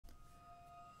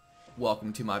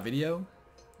Welcome to my video.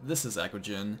 This is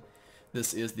Aquajin.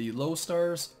 This is the Low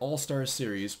Stars All Stars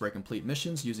series where I complete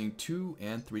missions using 2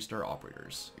 and 3 star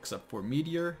operators, except for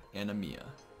Meteor and Amiya.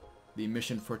 The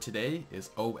mission for today is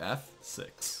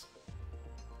OF-6.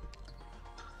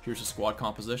 Here's the squad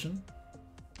composition.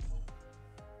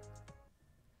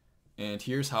 And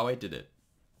here's how I did it.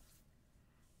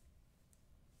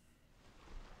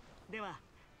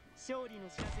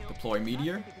 Deploy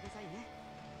Meteor.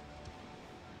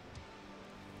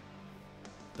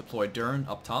 Deploy Dern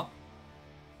up top.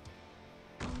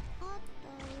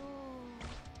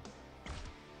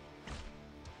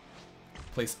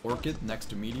 Place Orchid next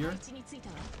to Meteor.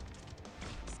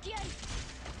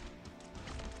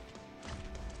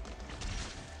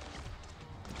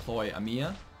 Deploy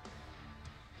Amiya.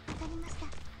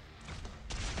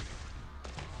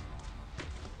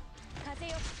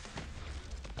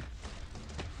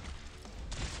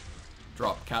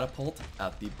 Drop Catapult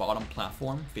at the bottom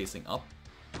platform facing up.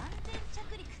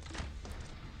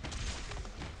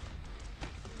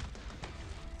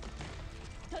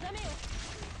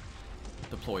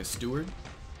 Deploy Steward.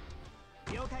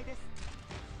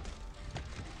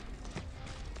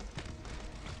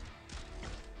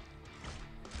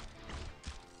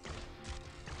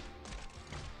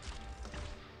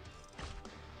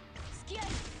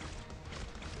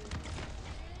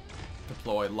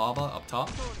 Deploy Lava up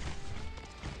top.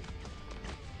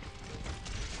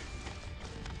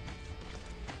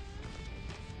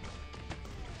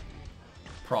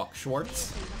 Proc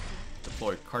Schwartz.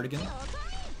 Deploy Cardigan.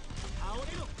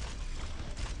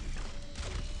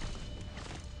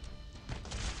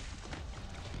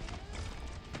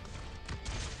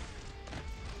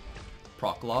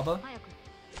 Proc Lava.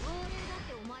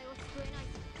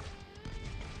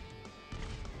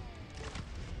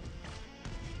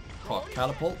 Proc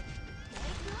Catapult.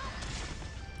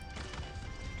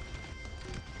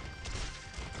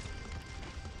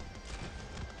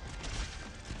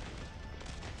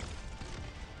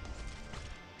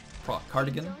 Proc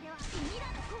Cardigan.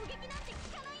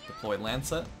 Deploy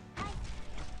Lancet.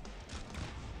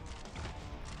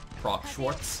 Proc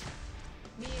Schwartz.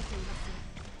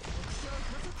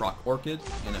 Proc Orchid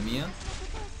and Amiya.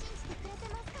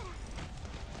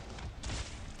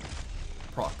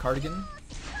 Proc Cardigan.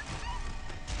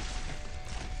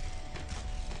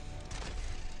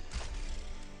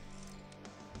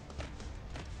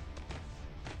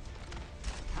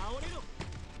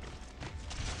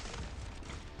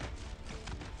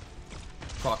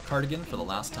 Proc Cardigan for the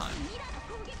last time.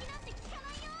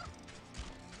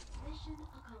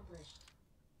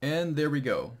 And there we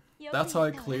go. That's how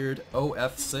I cleared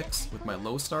OF-6 with my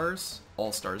Low Stars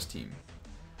All Stars team.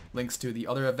 Links to the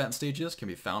other event stages can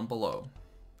be found below.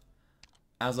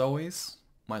 As always,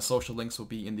 my social links will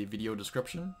be in the video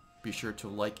description. Be sure to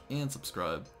like and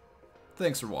subscribe.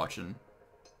 Thanks for watching.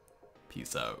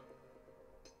 Peace out.